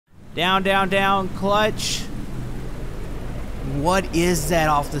Down, down, down, clutch. What is that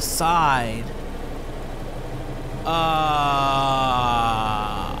off the side? I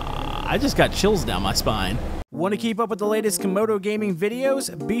just got chills down my spine. Want to keep up with the latest Camodo gaming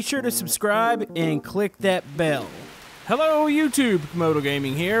videos? Be sure to subscribe and click that bell. Hello YouTube, Camodo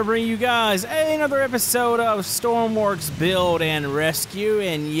Gaming here, bringing you guys another episode of Stormworks Build and Rescue.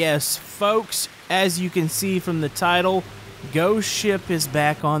 And yes, folks, as you can see from the title, Ghost Ship is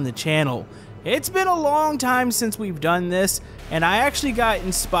back on the channel. It's been a long time since we've done this, and I actually got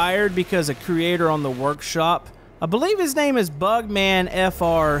inspired because a creator on the workshop, I believe his name is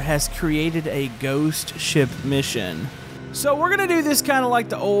BugmanFR, has created a Ghost Ship mission. So we're going to do this kind of like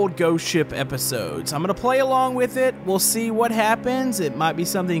the old Ghost Ship episodes. I'm going to play along with it. We'll see what happens. It might be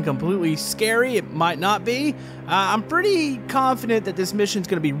something completely scary. It might not be. I'm pretty confident that this mission's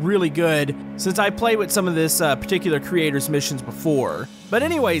going to be really good since I played with some of this particular creator's missions before. But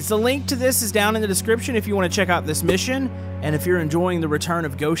anyways, the link to this is down in the description if you want to check out this mission. And if you're enjoying the return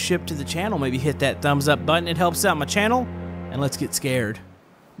of Ghost Ship to the channel, maybe hit that thumbs up button. It helps out my channel. And let's get scared.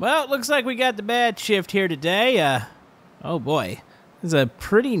 Well, it looks like we got the bad shift here today. Oh boy, there's a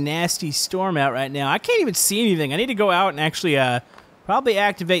pretty nasty storm out right now. I can't even see anything. I need to go out and actually probably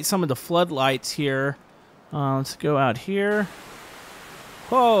activate some of the floodlights here. Let's go out here.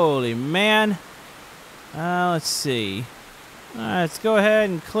 Holy man. Let's see. Let's go ahead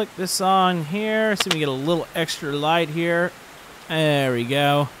and click this on here. See if we get a little extra light here. There we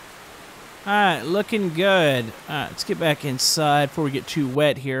go. Alright, looking good. Alright, let's get back inside before we get too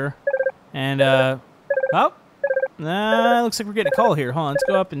wet here. And, oh. Looks like we're getting a call here. Hold on, let's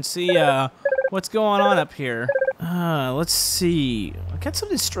go up and see what's going on up here. Let's see. I got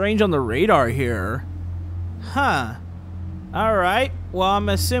something strange on the radar here. Huh. Alright, well, I'm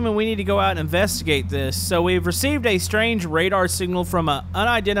assuming we need to go out and investigate this. So we've received a strange radar signal from an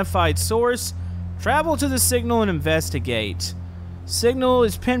unidentified source. Travel to the signal and investigate. Signal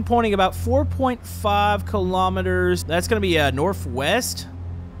is pinpointing about 4.5 kilometers. That's going to be northwest.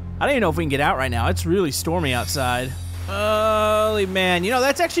 I don't even know if we can get out right now. It's really stormy outside. Holy man. You know,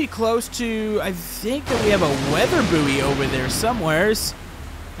 that's actually close to, I think that we have a weather buoy over there somewheres.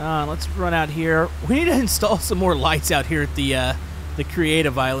 Let's run out here. We need to install some more lights out here at the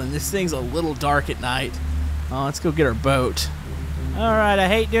creative island. This thing's a little dark at night. Let's go get our boat. Alright, I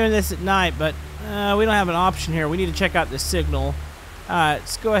hate doing this at night, but we don't have an option here. We need to check out the signal. Alright,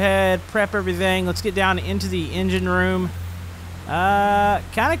 let's go ahead, prep everything. Let's get down into the engine room.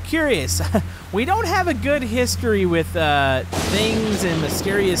 Kind of curious. We don't have a good history with things and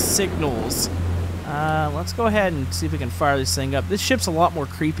mysterious signals. Let's go ahead and see if we can fire this thing up. This ship's a lot more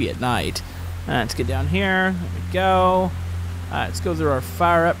creepy at night. Let's get down here. There we go. Let's go through our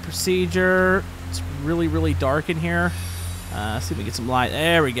fire up procedure. It's really, really dark in here. See if we can get some light.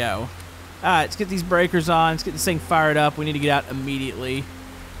 There we go. Alright, let's get these breakers on. Let's get this thing fired up. We need to get out immediately.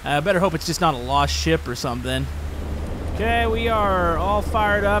 Better hope it's just not a lost ship or something. Okay, we are all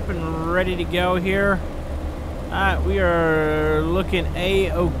fired up and ready to go here. Alright, we are looking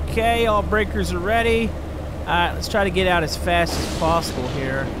A-okay. All breakers are ready. Alright, let's try to get out as fast as possible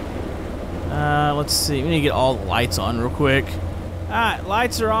here. Let's see. We need to get all the lights on real quick. Alright,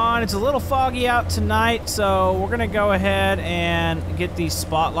 lights are on. It's a little foggy out tonight, so we're going to go ahead and get these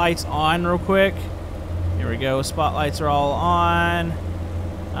spotlights on real quick. Here we go. Spotlights are all on.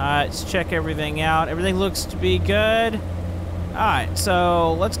 Alright, let's check everything out. Everything looks to be good. Alright,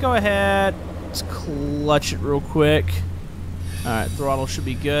 so let's go ahead. Let's clutch it real quick. Alright, throttle should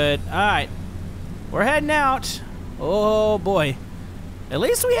be good. Alright, we're heading out. Oh boy. At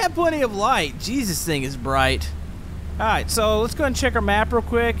least we have plenty of light. Jesus, this thing is bright. Alright, so let's go ahead and check our map real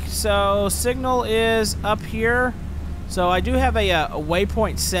quick. So, signal is up here. So I do have a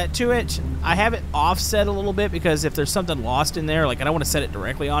waypoint set to it. I have it offset a little bit because if there's something lost in there, like I don't want to set it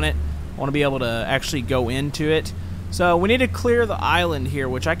directly on it. I want to be able to actually go into it. So we need to clear the island here,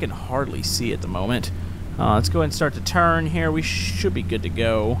 which I can hardly see at the moment. Let's go ahead and start to turn here. We should be good to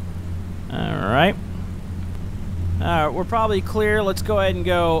go. Alright. Alright, we're probably clear. Let's go ahead and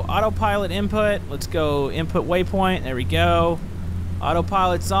go autopilot input. Let's go input waypoint. There we go.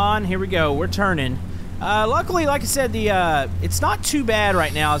 Autopilot's on. Here we go. We're turning. Luckily, like I said, it's not too bad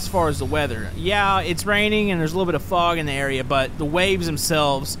right now as far as the weather. Yeah, it's raining and there's a little bit of fog in the area, but the waves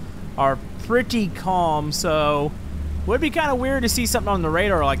themselves are pretty calm, so would be kind of weird to see something on the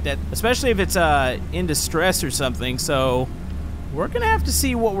radar like that, especially if it's in distress or something, so we're going to have to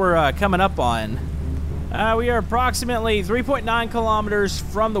see what we're coming up on. We are approximately 3.9 kilometers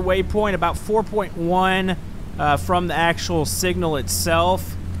from the waypoint, about 4.1 from the actual signal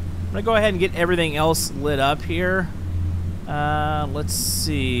itself. I'm going to go ahead and get everything else lit up here. Let's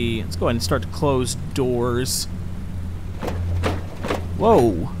see. Let's go ahead and start to close doors.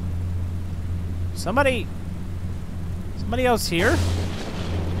 Whoa. Somebody else here?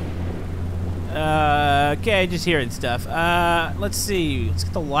 Okay, just hearing stuff. Let's see. Let's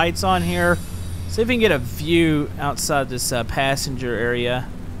get the lights on here. See if we can get a view outside this passenger area.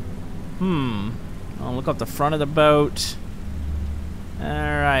 I'll look up the front of the boat.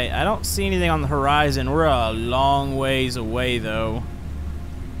 Alright, I don't see anything on the horizon. We're a long ways away, though.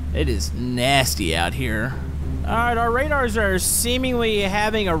 It is nasty out here. Alright, our radars are seemingly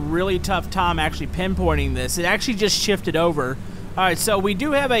having a really tough time actually pinpointing this. It actually just shifted over. Alright, so we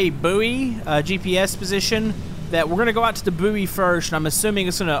do have a buoy, GPS position, that we're going to go out to the buoy first, and I'm assuming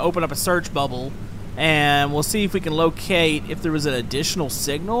it's going to open up a search bubble, and we'll see if we can locate if there was an additional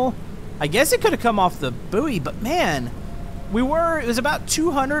signal. I guess it could have come off the buoy, but man, it was about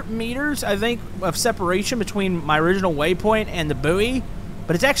 200 meters, I think, of separation between my original waypoint and the buoy,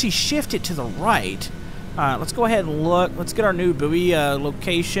 but it's actually shifted to the right. Alright, let's go ahead and look. Let's get our new buoy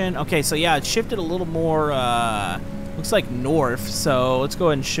location. Okay, so yeah, it shifted a little more, looks like north, so let's go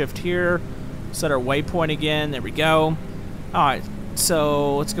ahead and shift here. Set our waypoint again. There we go. Alright,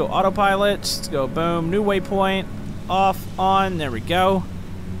 so let's go autopilot. Let's go boom. New waypoint. Off, on. There we go.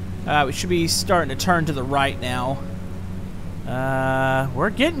 We should be starting to turn to the right now. We're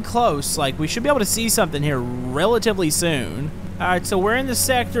getting close. Like, we should be able to see something here relatively soon. Alright, so we're in the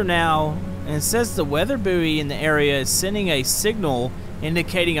sector now, and it says the weather buoy in the area is sending a signal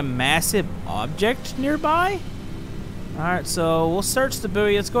indicating a massive object nearby. Alright, so we'll search the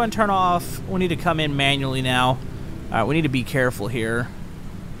buoy. Let's go ahead and turn off. We need to come in manually now. Alright, we need to be careful here.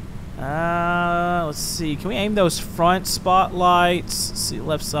 Let's see. Can we aim those front spotlights? Let's see,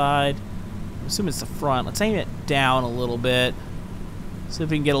 left side. I'm assuming it's the front. Let's aim it down a little bit. See if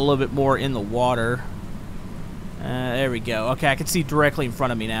we can get a little bit more in the water. There we go. Okay, I can see directly in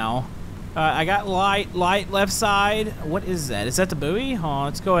front of me now. I got light left side. What is that? Is that the buoy? Oh,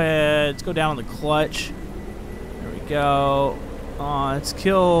 let's go ahead. Let's go down on the clutch. There we go. Let's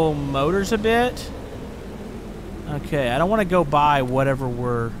kill motors a bit. Okay, I don't want to go by whatever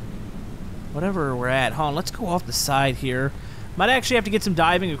we're at. Hold on, let's go off the side here. Might actually have to get some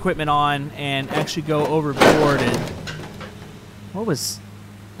diving equipment on and actually go overboard and... What was...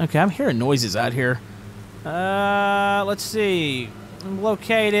 Okay, I'm hearing noises out here. Let's see.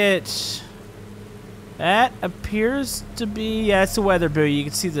 Locate it. That appears to be... Yeah, it's the weather buoy. You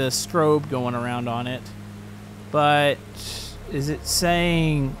can see the strobe going around on it. But... Is it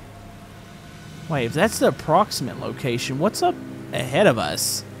saying... Wait, if that's the approximate location, what's up ahead of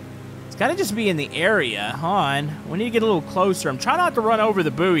us? It's gotta just be in the area. Hold on. We need to get a little closer. I'm trying not to run over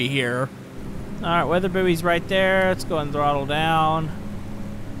the buoy here. Alright, weather buoy's right there. Let's go ahead and throttle down.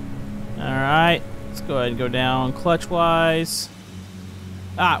 Alright. Let's go ahead and go down clutch-wise.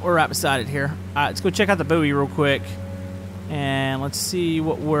 Alright, we're right beside it here. Alright, let's go check out the buoy real quick. And let's see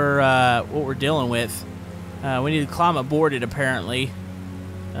what we're dealing with. We need to climb aboard it, apparently.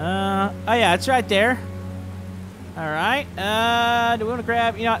 Oh yeah, it's right there. Alright, do we want to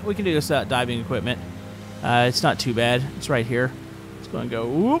grab... You know what, we can do this diving equipment. It's not too bad. It's right here. Let's go and go,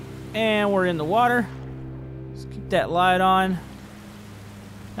 whoop, and we're in the water. Let's keep that light on.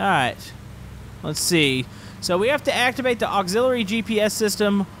 Alright, let's see. So we have to activate the auxiliary GPS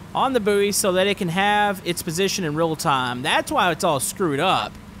system on the buoy so that it can have its position in real time. That's why it's all screwed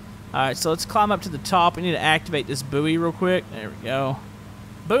up. Alright, so let's climb up to the top. We need to activate this buoy real quick. There we go.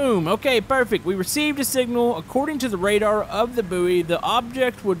 Boom. Okay, perfect. We received a signal. According to the radar of the buoy, the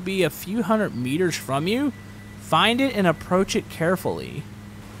object would be a few hundred meters from you. Find it and approach it carefully.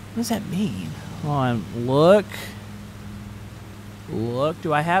 What does that mean? Hold on. Look. Look.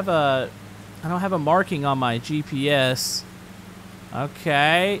 Do I have a... I don't have a marking on my GPS.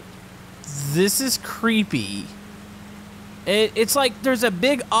 Okay. This is creepy. It's like there's a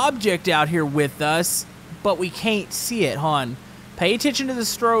big object out here with us, but we can't see it. Hold on. Pay attention to the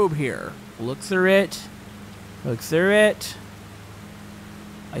strobe here. Look through it. Look through it.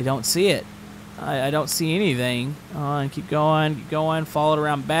 I don't see it. I don't see anything. Keep going. Keep going. Follow it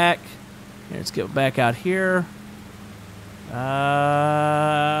around back. Here, let's get back out here.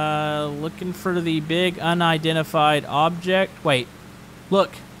 Looking for the big unidentified object. Wait.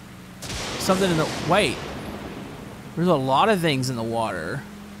 Look. Something in the... Wait. There's a lot of things in the water.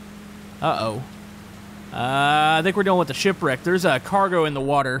 Uh-oh. I think we're dealing with the shipwreck. There's a cargo in the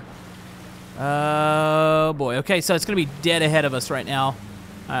water. Oh, boy. Okay, so it's going to be dead ahead of us right now. All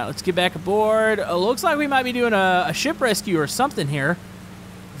right, let's get back aboard. Looks like we might be doing a ship rescue or something here.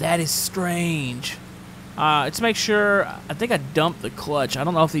 That is strange. Let's make sure. I think I dumped the clutch. I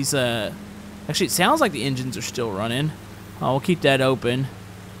don't know if these... Actually, it sounds like the engines are still running. Oh, we'll keep that open.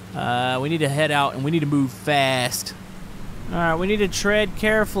 We need to head out, and we need to move fast. All right, we need to tread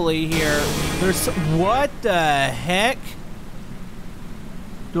carefully here. What the heck?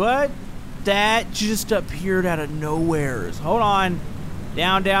 What? That just appeared out of nowhere. Hold on.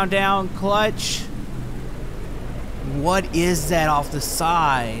 Down, down, down. Clutch. What is that off the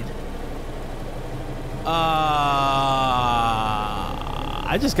side? I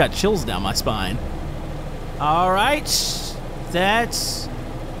just got chills down my spine. All right. That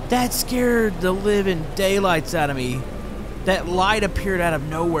scared the living daylights out of me. That light appeared out of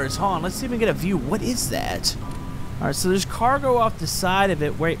nowhere. Hold on, let's see if we can get a view. What is that? All right, so there's cargo off the side of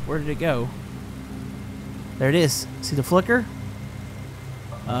it. Wait, where did it go? There it is. See the flicker?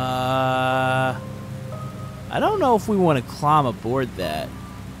 I don't know if we want to climb aboard that.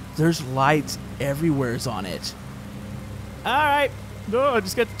 There's lights everywhere on it. All right. Oh, I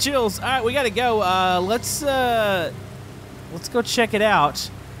just got the chills. All right, we got to go. Let's go check it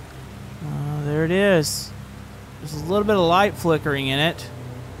out. There it is. There's a little bit of light flickering in it.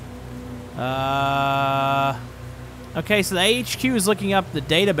 Okay, so the HQ is looking up the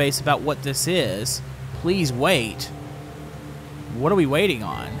database about what this is. Please wait. What are we waiting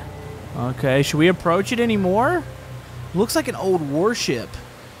on? Okay, should we approach it anymore? Looks like an old warship.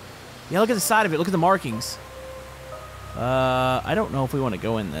 Yeah, look at the side of it. Look at the markings. I don't know if we want to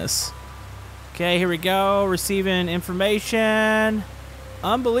go in this. Okay, here we go. Receiving information.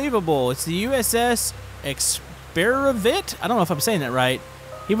 Unbelievable. It's the USS Experimvit. I don't know if I'm saying that right.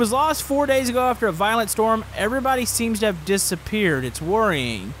 He was lost 4 days ago after a violent storm. Everybody seems to have disappeared. It's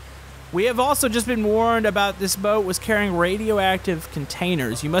worrying. We have also just been warned about this boat was carrying radioactive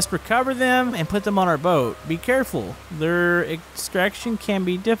containers. You must recover them and put them on our boat. Be careful. Their extraction can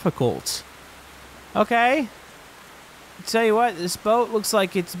be difficult. Okay. I'll tell you what, this boat looks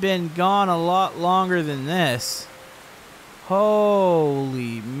like it's been gone a lot longer than this.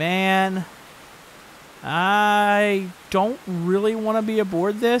 Holy man. I don't really want to be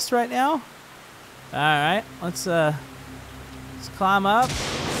aboard this right now. Alright, let's climb up.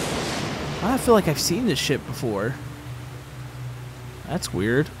 I feel like I've seen this ship before. That's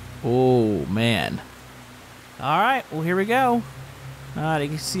weird. Oh, man. Alright, well, here we go. Alright, you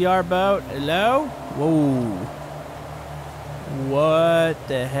can see our boat. Hello? Whoa. What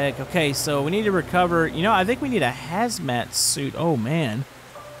the heck? Okay, so we need to recover. You know, I think we need a hazmat suit. Oh, man.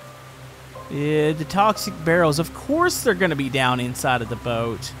 Yeah, the toxic barrels. Of course they're going to be down inside of the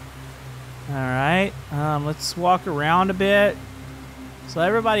boat. Alright, let's walk around a bit. So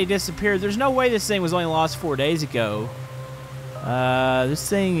everybody disappeared. There's no way this thing was only lost 4 days ago. This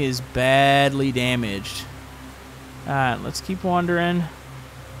thing is badly damaged. Alright, let's keep wandering.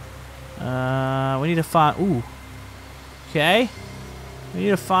 We need to find... Ooh. Okay. We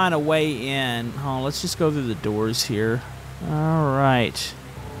need to find a way in. Hold on, let's just go through the doors here. Alright.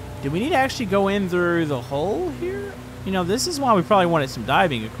 Do we need to actually go in through the hole here? You know, this is why we probably wanted some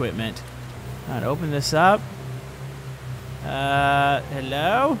diving equipment. Alright, open this up.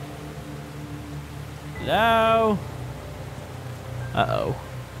 Hello? Hello? Uh-oh.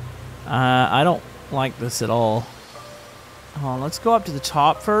 I don't like this at all. Hold on, let's go up to the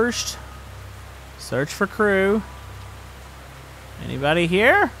top first. Search for crew. Anybody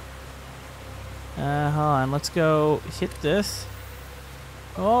here? Hold on, let's go hit this.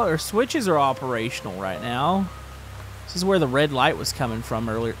 Oh, our switches are operational right now. This is where the red light was coming from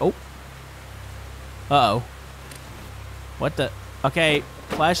earlier. Oh. Uh-oh. What the? Okay,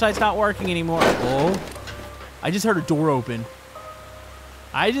 flashlight's not working anymore. Oh. I just heard a door open.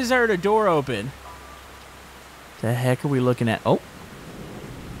 I just heard a door open. The heck are we looking at? Oh.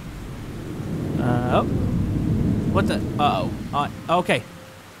 Oh. What the? Uh-oh. Okay.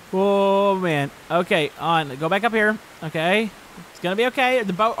 Oh, man. Okay, on. Go back up here. Okay. It's gonna be okay.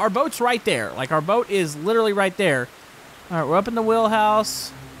 The boat, our boat's right there. Like, our boat is literally right there. All right, we're up in the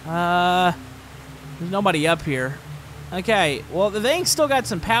wheelhouse. There's nobody up here. Okay, well, the thing's still got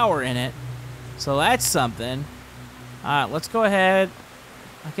some power in it, so that's something. All right, let's go ahead.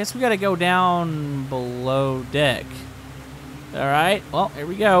 I guess we gotta go down below deck. All right, well, here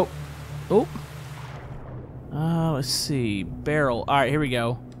we go. Oh. Let's see. Barrel. All right, here we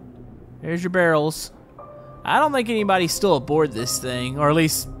go. Here's your barrels. I don't think anybody's still aboard this thing, or at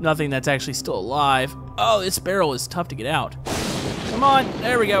least nothing that's actually still alive. Oh, this barrel is tough to get out. Come on,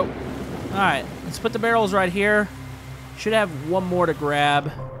 there we go. All right, let's put the barrels right here. Should have one more to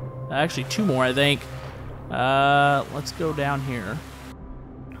grab. Actually, two more, I think. Let's go down here.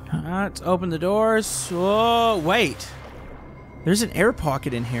 All right, let's open the doors. Oh, wait. There's an air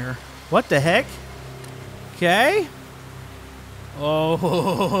pocket in here. What the heck? Okay.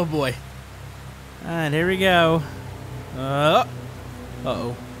 Oh, boy. All right, here we go.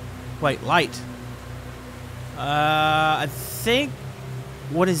 Uh-oh. Wait, light. I think...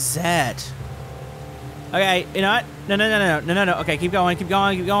 What is that? Okay, you know what? No. Okay, keep going. Keep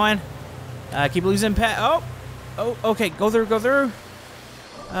losing Oh, okay, go through.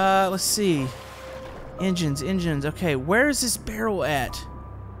 Let's see. Engines. Okay, where is this barrel at?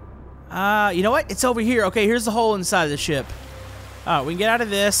 You know what? It's over here. Okay, here's the hole inside of the ship. Alright, we can get out of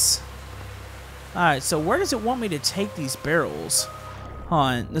this. Alright, so where does it want me to take these barrels? Hold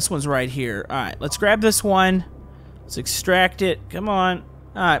on, this one's right here. Alright, let's grab this one. Let's extract it. Come on.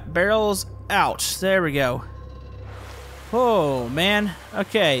 Alright, barrels out. There we go. Oh, man.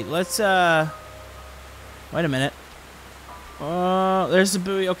 Okay, let's, wait a minute. There's the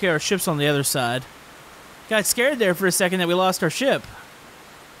buoy. Okay, our ship's on the other side. Got scared there for a second that we lost our ship.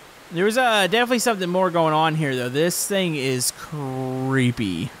 There was definitely something more going on here, though. This thing is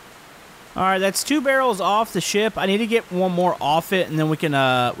creepy. Alright, that's 2 barrels off the ship. I need to get one more off it, and then we can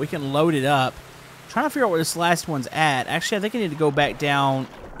load it up. I'm trying to figure out where this last one's at. Actually, I think I need to go back down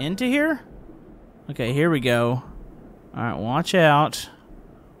into here. Okay, here we go. Alright, watch out.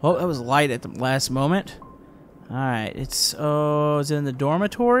 Oh, that was light at the last moment. Alright, it's... Oh, is it in the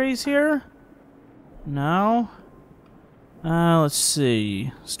dormitories here? No? Let's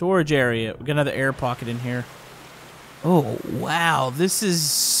see. Storage area. We got another air pocket in here. Oh, wow. This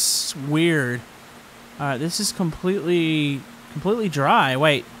is weird. Alright, this is completely dry.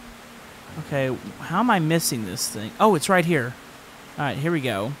 Wait. Okay, how am I missing this thing? Oh, it's right here. Alright, here we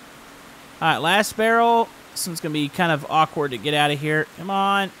go. Alright, last barrel. This one's going to be kind of awkward to get out of here. Come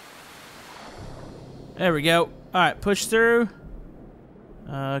on. There we go. Alright, push through.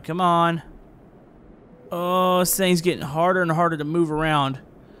 Come on. Oh, this thing's getting harder and harder to move around.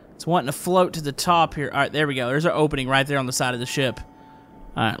 It's wanting to float to the top here. Alright, there we go. There's our opening right there on the side of the ship.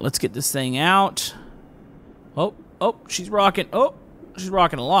 Alright, let's get this thing out. Oh, she's rocking. Oh, she's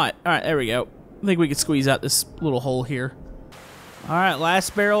rocking a lot. Alright, there we go. I think we can squeeze out this little hole here. Alright,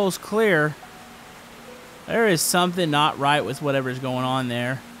 last barrel is clear. There is something not right with whatever's going on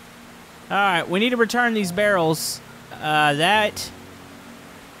there. Alright, we need to return these barrels. Wow,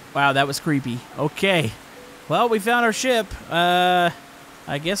 that was creepy. Okay. Well, we found our ship. I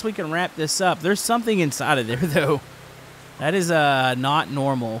guess we can wrap this up. There's something inside of there, though. That is not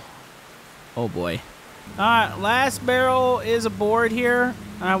normal. Oh, boy. Alright, last barrel is aboard here.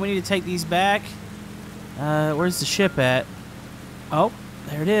 Alright, we need to take these back. Where's the ship at? Oh,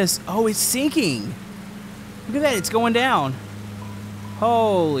 there it is. Oh, it's sinking. Look at that. It's going down.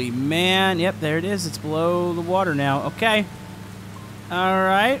 Holy man. Yep, there it is. It's below the water now. Okay.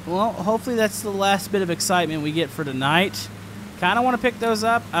 Alright, well, hopefully that's the last bit of excitement we get for tonight. Kind of want to pick those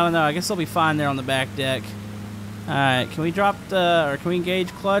up. I don't know, I guess they'll be fine there on the back deck. Alright, can we drop or can we engage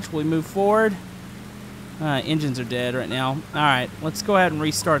clutch? Will we move forward? Engines are dead right now. Alright, let's go ahead and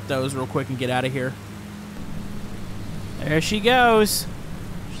restart those real quick and get out of here. There she goes.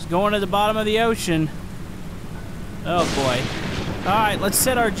 She's going to the bottom of the ocean. Oh boy. Alright, let's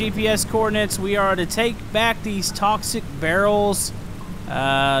set our GPS coordinates. We are to take back these toxic barrels.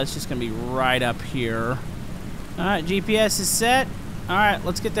 It's just going to be right up here. Alright, GPS is set. Alright,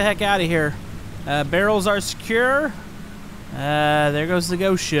 let's get the heck out of here. Barrels are secure. There goes the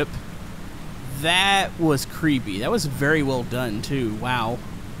ghost ship. That was creepy. That was very well done, too. Wow.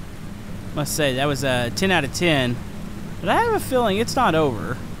 Must say, that was a 10 out of 10. But I have a feeling it's not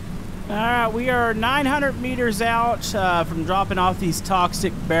over. Alright, we are 900 meters out from dropping off these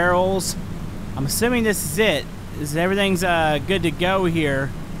toxic barrels. I'm assuming this is it. Everything's good to go here.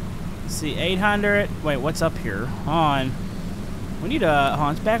 Let's see, 800. Wait, what's up here? Hold on. We need to,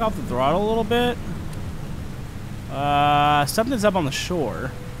 let's back off the throttle a little bit. Something's up on the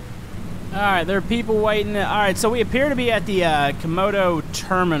shore. Alright, there are people waiting. Alright, so we appear to be at the Camodo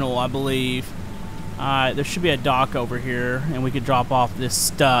terminal, I believe. There should be a dock over here, and we could drop off this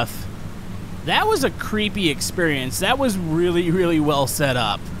stuff. That was a creepy experience. That was really, really well set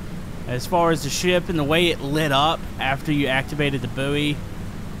up. As far as the ship and the way it lit up after you activated the buoy.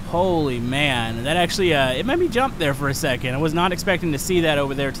 Holy man. That actually, it made me jump there for a second. I was not expecting to see that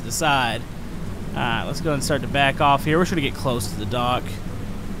over there to the side. Alright, let's go and start to back off here. We're trying to get close to the dock.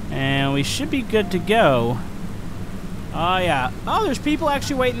 And we should be good to go. Oh, yeah. Oh, there's people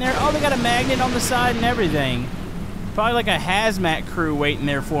actually waiting there. Oh, they got a magnet on the side and everything. Probably like a hazmat crew waiting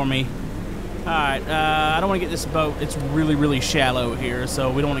there for me. Alright, I don't want to get this boat. It's really, really shallow here,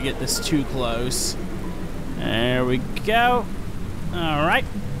 so we don't want to get this too close. There we go. Alright.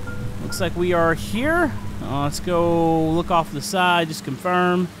 Looks like we are here. Let's go look off the side, just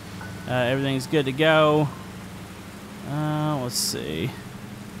confirm. Everything's good to go. Let's see.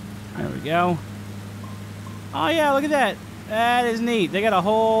 There we go. Oh yeah, look at that. That is neat. They got a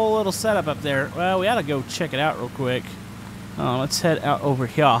whole little setup up there. Well, we ought to go check it out real quick. Let's head out over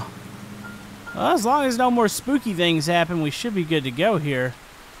here. Well, as long as no more spooky things happen, we should be good to go here.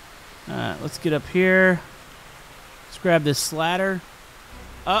 Let's get up here. Let's grab this ladder.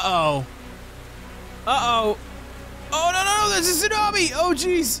 Uh-oh. Uh-oh. Oh, no, there's a tsunami. Oh,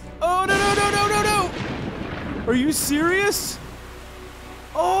 jeez. Oh, no. Are you serious?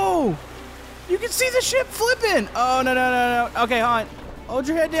 Oh, you can see the ship flipping. Oh, no. Okay, hon. Hold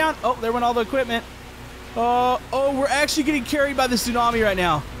your head down. Oh, there went all the equipment. Oh, we're actually getting carried by the tsunami right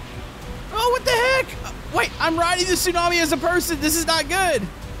now. Oh, what the heck? Wait, I'm riding the tsunami as a person. This is not good.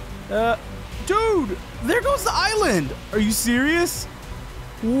 Dude, there goes the island. Are you serious?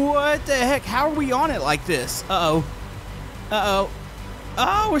 What the heck? How are we on it like this? Uh-oh.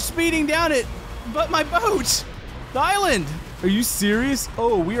 Oh, we're speeding down it. But my boat. The island. Are you serious?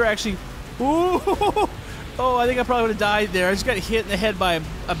 Oh, we are actually... Ooh. Oh, I think I probably would have died there. I just got hit in the head by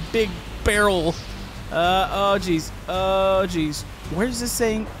a big barrel. Oh, jeez. Where's this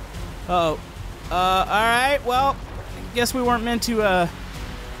thing? All right. Well, I guess we weren't meant to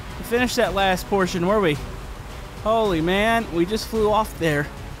finish that last portion, were we? Holy man, we just flew off there.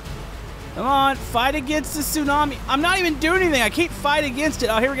 Come on, fight against the tsunami. I'm not even doing anything. I can't fight against it.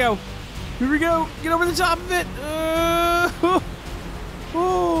 Oh, here we go. Get over the top of it.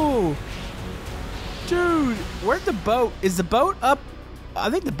 Oh, dude, where'd the boat? Is the boat up?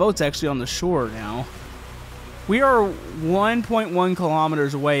 I think the boat's actually on the shore now. We are 1.1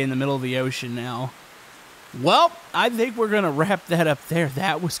 kilometers away in the middle of the ocean now. Well, I think we're gonna wrap that up there.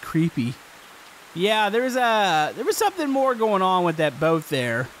 That was creepy. Yeah, there was something more going on with that boat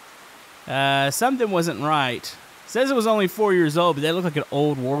there. Something wasn't right. It says it was only 4 years old, but that looked like an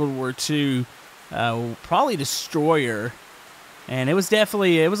old World War II, probably destroyer. And it was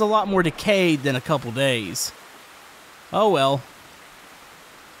a lot more decayed than a couple days. Oh well.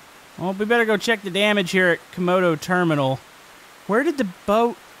 Well, we better go check the damage here at Camodo Terminal. Where did the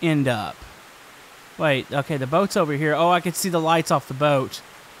boat end up? Wait, okay, the boat's over here. Oh, I can see the lights off the boat.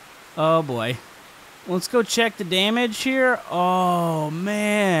 Oh boy. Let's go check the damage here. Oh,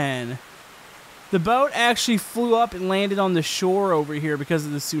 man. The boat actually flew up and landed on the shore over here because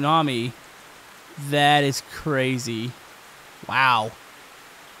of the tsunami. That is crazy. Wow.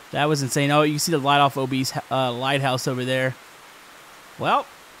 That was insane. Oh, you see the light off OB's lighthouse over there. Well,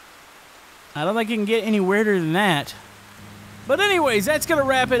 I don't think you can get any weirder than that. But anyways, that's going to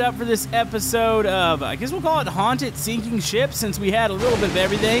wrap it up for this episode of, I guess we'll call it Haunted Sinking Ship, since we had a little bit of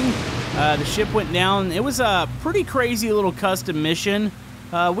everything. The ship went down. It was a pretty crazy little custom mission.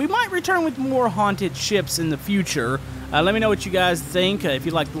 We might return with more haunted ships in the future. Let me know what you guys think. If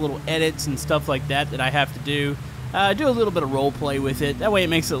you like the little edits and stuff like that I have to do. Do a little bit of role play with it. That way it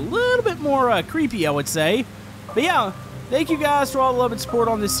makes it a little bit more creepy, I would say. But yeah, thank you guys for all the love and support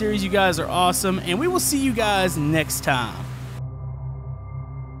on this series. You guys are awesome. And we will see you guys next time.